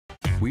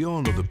We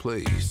all know the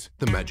place.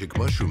 The magic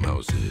mushroom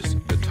houses,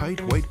 the tight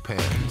white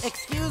pants.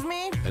 Excuse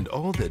me? And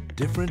all the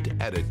different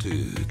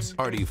attitudes.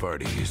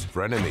 Arty-farties,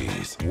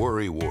 frenemies,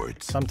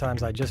 worrywarts.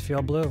 Sometimes I just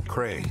feel blue.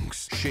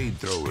 Cranks, shade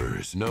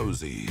throwers,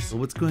 nosies.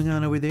 Well, what's going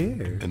on over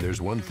there? And there's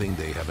one thing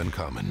they have in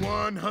common.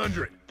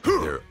 100.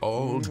 They're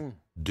all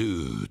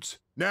dudes.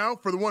 Now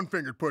for the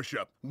one-fingered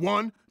push-up.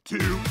 1,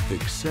 2.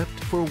 Except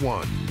for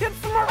one. Get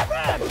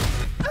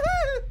Smurfs!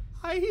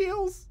 High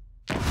heels.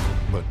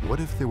 But what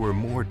if there were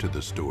more to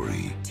the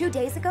story? 2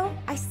 days ago,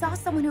 I saw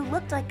someone who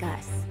looked like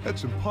us.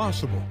 That's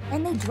impossible.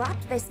 And they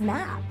dropped this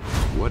map.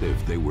 What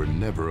if they were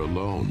never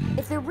alone?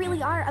 If there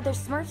really are other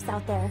Smurfs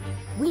out there,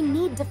 we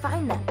need to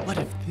find them. What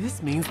if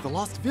this means the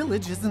Lost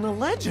Village isn't a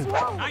legend?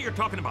 Now you're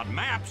talking about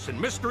maps and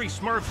mystery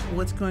Smurfs.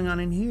 What's going on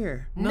in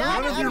here?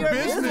 None of your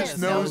business,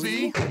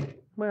 nosy.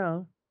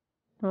 Well,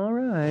 all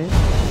right.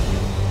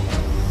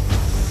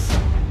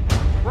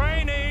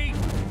 Brainy,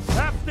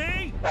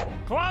 hefty,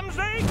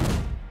 clumsy.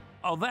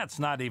 Oh, that's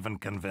not even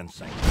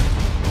convincing.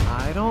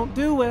 I don't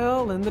do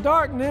well in the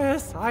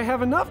darkness. I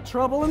have enough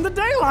trouble in the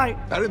daylight.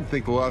 I didn't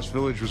think the Lost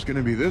Village was going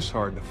to be this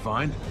hard to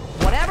find.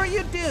 Whatever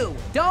you do,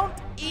 don't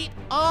eat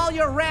all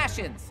your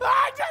rations.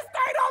 I just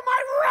ate all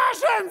my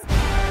rations!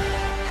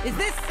 Is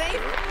this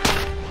safe?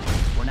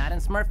 We're not in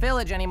Smurf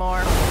Village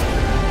anymore.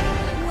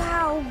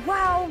 Wow,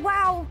 wow,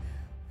 wow,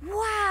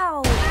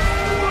 wow.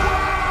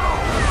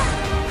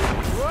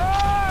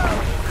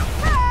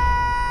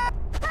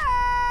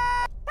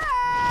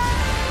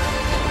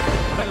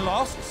 The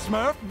Lost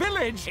Smurf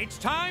Village. It's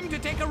time to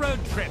take a road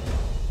trip.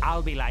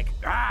 I'll be like,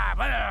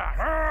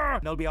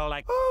 and they'll be all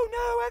like, oh no,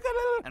 I got a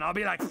little. And I'll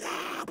be like,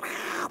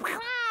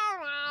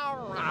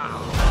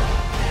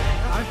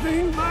 I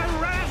think my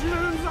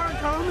rations are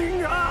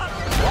coming up.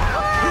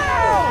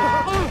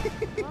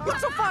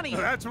 What's so funny?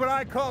 That's what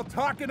I call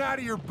talking out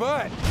of your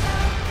butt.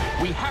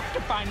 we have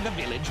to find the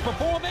village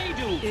before they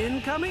do.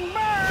 Incoming bird!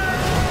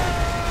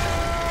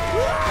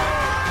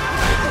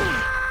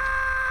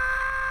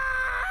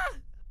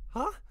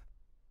 Huh?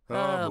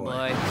 Oh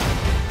boy.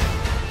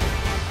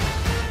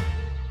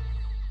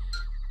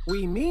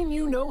 We mean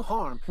you no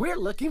harm. We're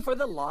looking for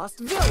the Lost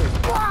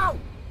Village. Wow!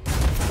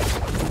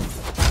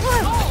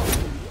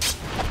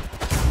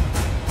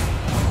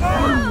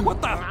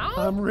 What the?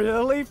 I'm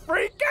really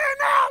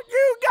freaking out,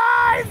 you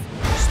guys!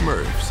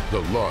 Smurfs, the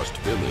Lost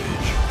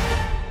Village.